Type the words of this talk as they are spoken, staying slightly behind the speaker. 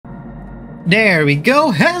There we go.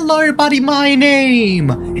 Hello everybody, my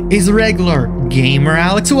name is Regular Gamer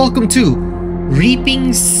Alex. Welcome to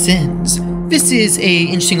Reaping Sins. This is a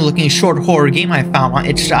interesting looking short horror game I found on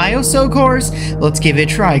itch.io, so of course, let's give it a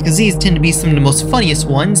try, because these tend to be some of the most funniest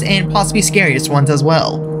ones and possibly scariest ones as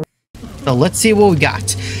well. So let's see what we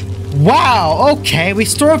got. Wow, okay, we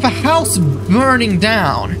start with a house burning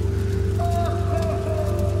down.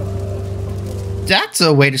 That's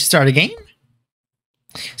a way to start a game.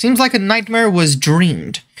 Seems like a nightmare was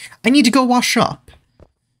dreamed. I need to go wash up.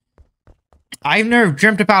 I've never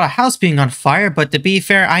dreamt about a house being on fire, but to be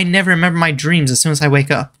fair, I never remember my dreams as soon as I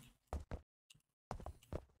wake up.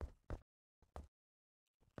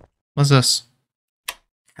 What's this?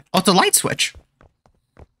 Oh, it's a light switch.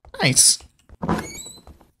 Nice.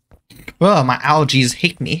 Oh, my allergies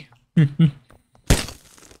hate me.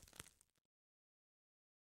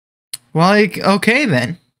 Well, like, okay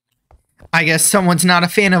then. I guess someone's not a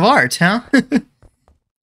fan of art, huh?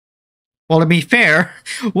 Well, to be fair,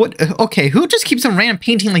 okay, who just keeps a random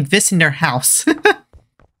painting like this in their house?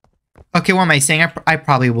 Okay, what am I saying? I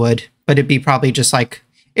probably would, but it'd be probably just like,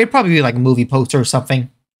 it'd probably be like a movie poster or something.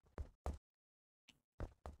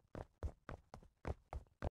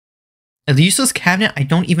 A useless cabinet, I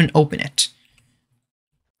don't even open it.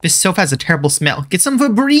 This sofa has a terrible smell. Get some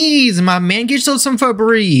Febreze, my man, get yourself some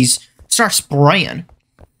Febreze. Start spraying.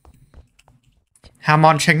 How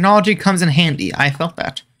modern technology comes in handy. I felt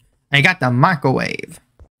that. I got the microwave.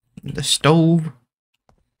 The stove.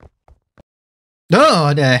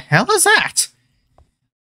 Oh, the hell is that?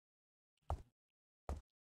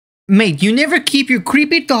 Mate, you never keep your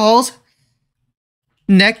creepy dolls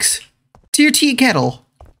next to your tea kettle.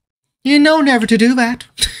 You know never to do that.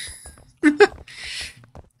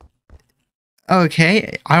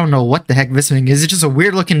 Okay, I don't know what the heck this thing is. It's just a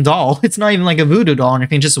weird looking doll. It's not even like a voodoo doll or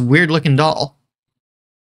anything, just a weird looking doll.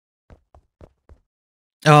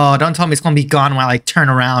 Oh, don't tell me it's gonna be gone while I turn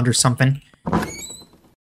around or something. Did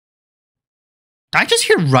I just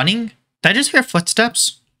hear running? Did I just hear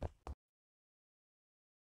footsteps?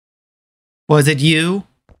 Was it you?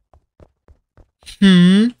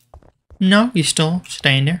 No, you still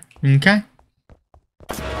staying there. Okay.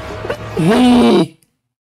 Whoa!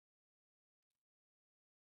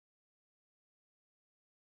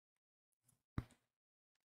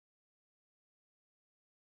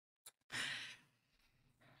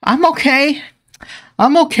 I'm okay.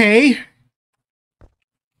 I'm okay.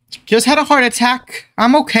 Just had a heart attack.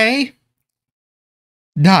 I'm okay.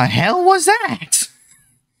 The hell was that?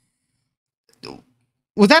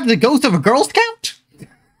 Was that the ghost of a Girl Scout?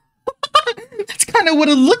 That's kind of what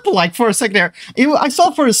it looked like for a second there. I saw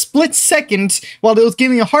it for a split second while it was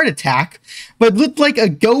giving a heart attack, but it looked like a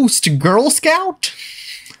ghost Girl Scout?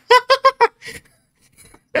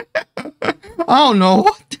 I don't know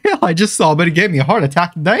what the hell I just saw, but it gave me a heart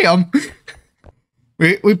attack. Damn.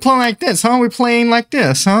 We playing like this, huh? We playing like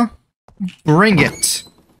this, huh? Bring it.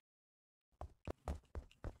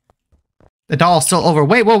 The doll's still over.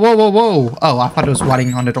 Wait, whoa, whoa, whoa, whoa. Oh, I thought it was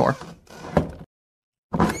writing on the door.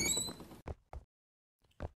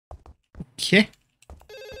 Okay.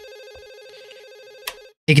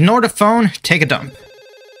 Ignore the phone, take a dump.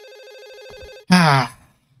 Ah.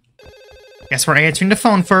 Guess we're answering the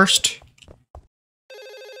phone first.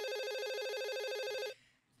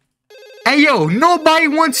 Hey yo, nobody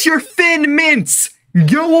wants your Thin Mints!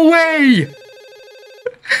 Go away!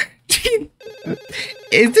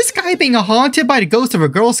 Is this guy being haunted by the ghost of a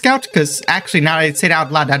Girl Scout? Because actually, now that I say that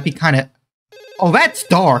out loud, that'd be kind of... Oh, that's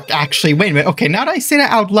dark, actually. Wait a minute. Okay, now that I say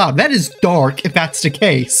that out loud, that is dark, if that's the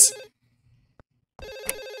case.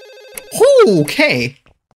 Okay.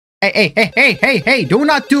 Hey, do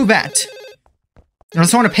not do that. I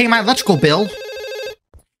just want to pay my electrical bill.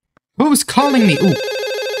 Who's calling me? Ooh.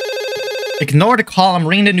 Ignore the call, I'm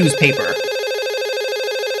reading the newspaper.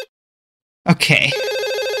 Okay.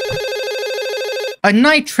 A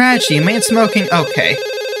night tragedy, a man smoking... Okay.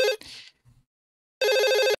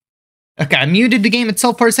 Okay, I muted the game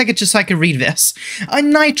itself for a second just so I could read this. A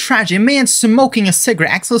night tragedy, a man smoking a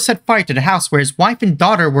cigarette accidentally set fire to the house where his wife and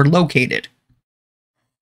daughter were located.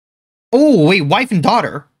 Oh, wait, wife and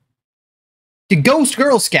daughter? The ghost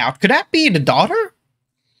Girl Scout, could that be the daughter?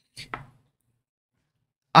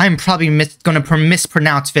 I'm probably gonna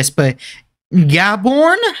mispronounce this, but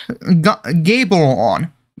Gaboron?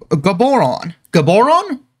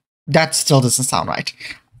 Gaboron? That still doesn't sound right.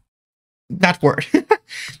 That word.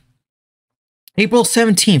 April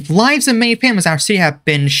 17th. Lives of many families in our city have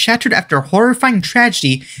been shattered after a horrifying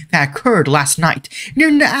tragedy that occurred last night.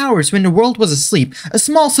 During the hours when the world was asleep, a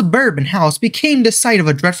small suburban house became the site of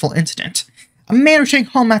a dreadful incident. A man returning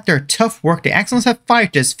home after a tough workday accidentally set fire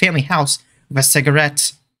to his family house, with a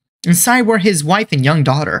cigarette. Inside were his wife and young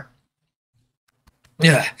daughter.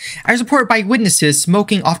 As reported by witnesses,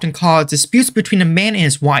 smoking often caused disputes between a man and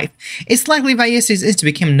his wife. It's likely that yesterday's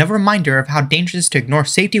incident became another reminder of how dangerous it is to ignore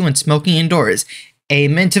safety when smoking indoors.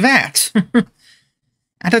 Amen to that.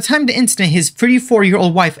 At the time of the incident, his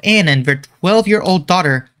 34-year-old wife Anna and their 12-year-old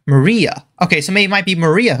daughter Maria. Okay, so maybe it might be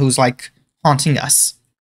Maria who's like haunting us.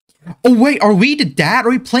 Oh wait, are we the dad? Are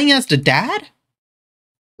we playing as the dad?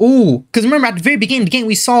 Oh, because remember at the very beginning of the game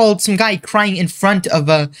we saw some guy crying in front of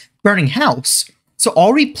a burning house. So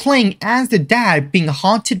are we playing as the dad being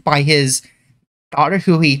haunted by his daughter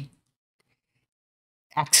who he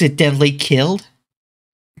accidentally killed?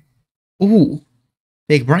 Ooh,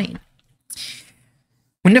 big brain.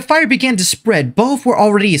 When the fire began to spread, both were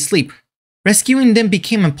already asleep. Rescuing them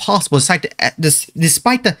became impossible despite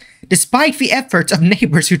the efforts of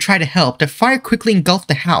neighbors who tried to help. The fire quickly engulfed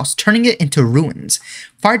the house, turning it into ruins.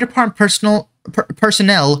 Fire department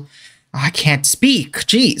personnel, I can't speak,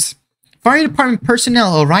 jeez. Fire department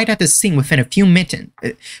personnel arrived at the scene within a few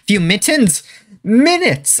minutes.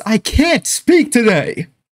 I can't speak today.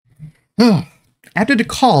 After the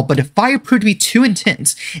call, but the fire proved to be too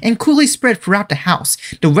intense and quickly spread throughout the house.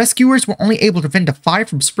 The rescuers were only able to prevent the fire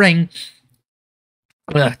from spreading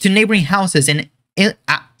to neighboring houses and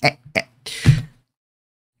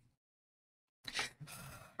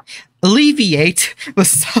alleviate the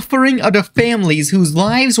suffering of the families whose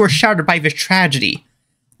lives were shattered by this tragedy.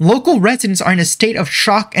 Local residents are in a state of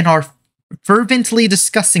shock and are fervently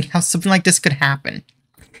discussing how something like this could happen.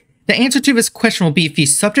 The answer to this question will be the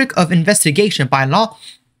subject of investigation by law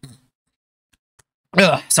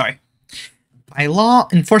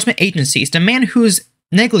enforcement agencies. The man whose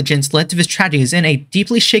negligence led to this tragedy is in a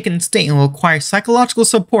deeply shaken state and will require psychological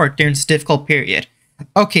support during this difficult period.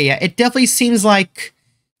 Okay, yeah, it definitely seems like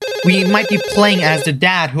we might be playing as the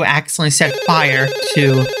dad who accidentally set fire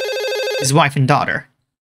to his wife and daughter.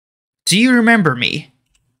 Do you remember me?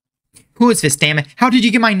 Who is this, damn it? How did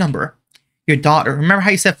you get my number? Your daughter. Remember how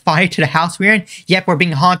you set fire to the house we're in? Yep, we're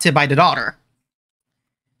being haunted by the daughter.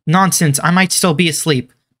 Nonsense, I might still be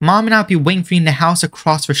asleep. Mom and I'll be waiting for you in the house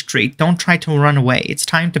across the street. Don't try to run away. It's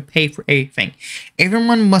time to pay for everything.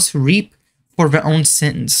 Everyone must reap for their own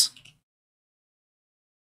sins.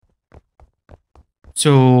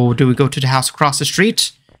 So, do we go to the house across the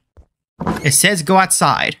street? It says go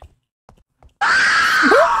outside.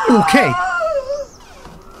 Okay.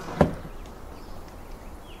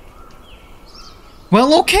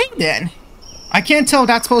 Well, okay then. I can't tell if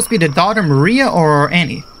that's supposed to be the daughter Maria or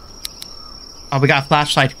Annie. Oh, we got a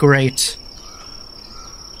flashlight. Great.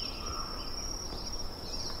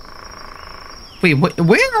 Wait,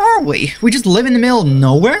 where are we? We just live in the middle of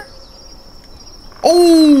nowhere?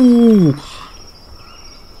 Oh!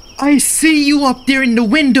 I see you up there in the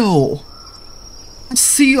window. I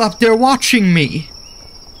see you up there watching me.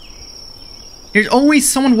 There's always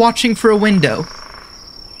someone watching for a window.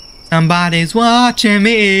 Somebody's watching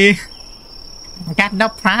me. I got no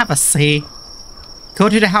privacy. Go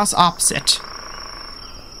to the house opposite.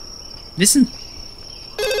 Listen.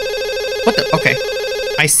 What the? Okay.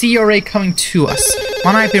 I see you're already coming to us.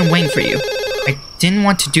 Mom and I have been waiting for you. I didn't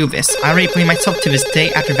want to do this. I already blamed myself to this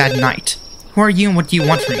day after that night. Who are you and what do you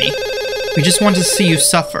want from me? We just want to see you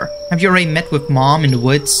suffer. Have you already met with Mom in the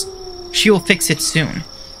woods? She will fix it soon.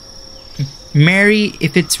 Mary,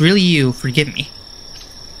 if it's really you, forgive me.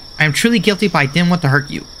 I am truly guilty, but I didn't want to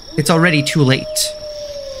hurt you. It's already too late.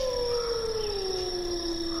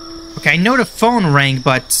 Okay, I know the phone rang,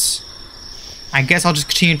 but I guess I'll just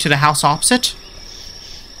continue to the house opposite.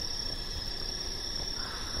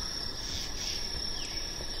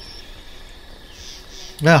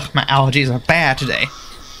 Ugh, my allergies are bad today.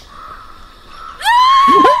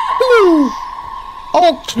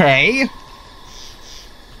 Okay.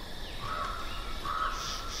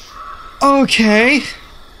 Okay.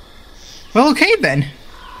 Well, okay then.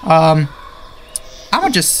 I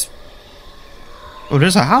would just... Oh,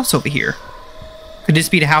 there's a house over here. Could this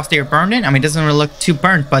be the house they were burned in? I mean, it doesn't really look too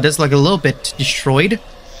burnt, but it does look a little bit destroyed.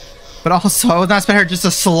 But also, I was not expecting her just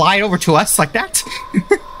to slide over to us like that.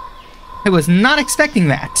 I was not expecting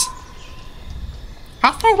that.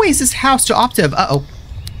 How far away is this house to Optiv? Uh-oh.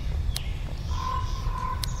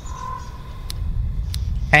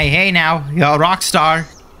 Hey, hey now. You're a rock star.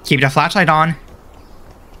 Keep the flashlight on.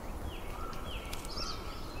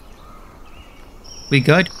 We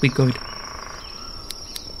good? We good.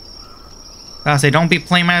 I say, don't be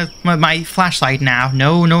playing my flashlight now.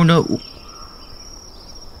 No, no, no.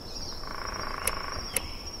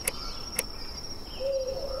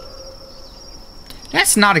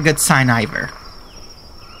 That's not a good sign either.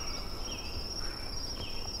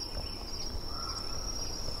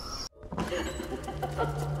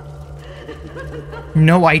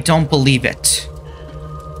 No, I don't believe it.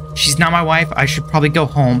 She's not my wife. I should probably go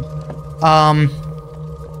home.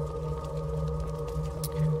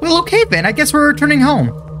 Well, okay then. I guess we're returning home.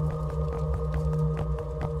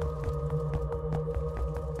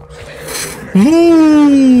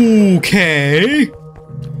 Okay.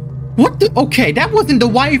 What the? Okay, that wasn't the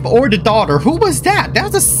wife or the daughter. Who was that? That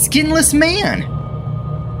was a skinless man.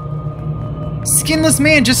 Skinless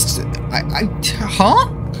man just... huh?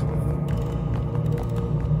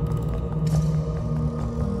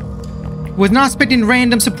 Was not expecting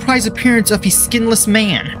random surprise appearance of a skinless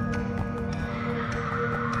man.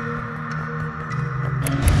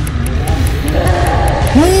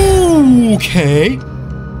 Okay.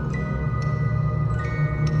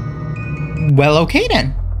 Well, okay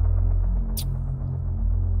then.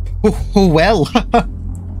 Well,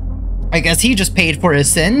 I guess he just paid for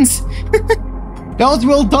his sins. That was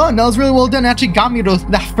well done. That was really well done. It actually got me to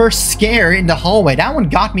that first scare in the hallway. That one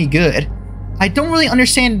got me good. I don't really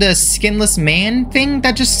understand the skinless man thing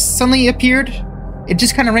that just suddenly appeared. It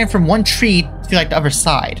just kind of ran from one tree to like the other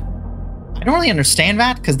side. I don't really understand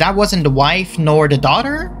that because that wasn't the wife nor the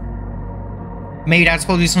daughter. Maybe that's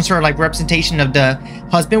supposed to be some sort of like representation of the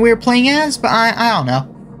husband we were playing as, but I don't know.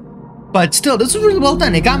 But still, this was really well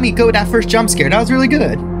done. It got me good with that first jump scare. That was really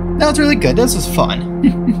good. That was really good. This was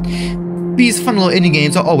fun. These fun little indie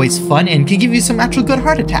games are always fun and can give you some actual good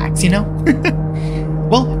heart attacks, you know?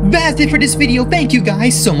 Well, that's it for this video. Thank you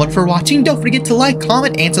guys so much for watching. Don't forget to like,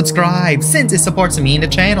 comment, and subscribe since it supports me and the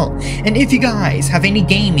channel. And if you guys have any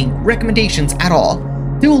gaming recommendations at all,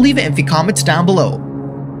 do leave it in the comments down below.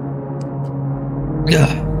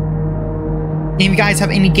 Ugh. If you guys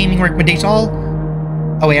have any gaming recommendations at all,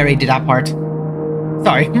 oh wait, I already did that part.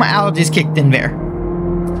 Sorry, my allergies kicked in there.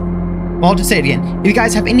 Well, I'll just say it again. If you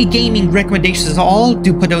guys have any gaming recommendations at all,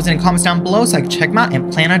 do put those in the comments down below so I can check them out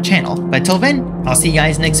and plan our channel. But until then, I'll see you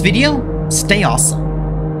guys next video. Stay awesome.